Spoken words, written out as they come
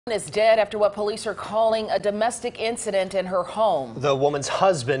Is dead after what police are calling a domestic incident in her home. The woman's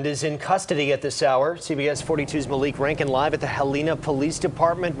husband is in custody at this hour. CBS 42's Malik Rankin live at the Helena Police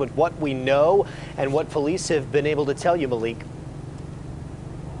Department with what we know and what police have been able to tell you, Malik.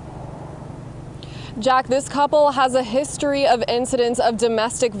 Jack, this couple has a history of incidents of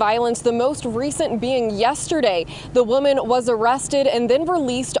domestic violence, the most recent being yesterday. The woman was arrested and then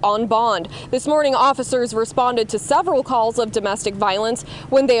released on bond. This morning, officers responded to several calls of domestic violence.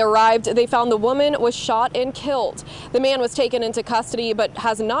 When they arrived, they found the woman was shot and killed. The man was taken into custody but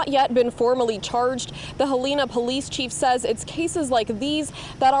has not yet been formally charged. The Helena police chief says it's cases like these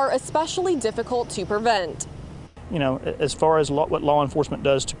that are especially difficult to prevent. You know, as far as what law enforcement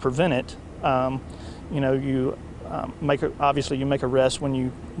does to prevent it, you obviously you make arrests when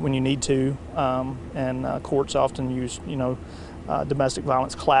you need to, and courts often use domestic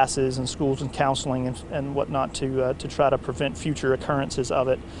violence classes in schools and counseling and whatnot to try to prevent future occurrences of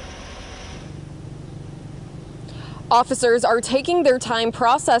it. Officers are taking their time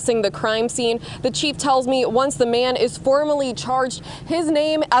processing the crime scene. The chief tells me once the man is formally charged, his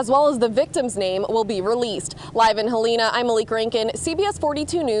name as well as the victim's name will be released. Live in Helena, I'm Malik Rankin, CBS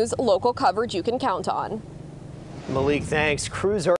 42 News, local coverage you can count on. Malik, thanks. Crews are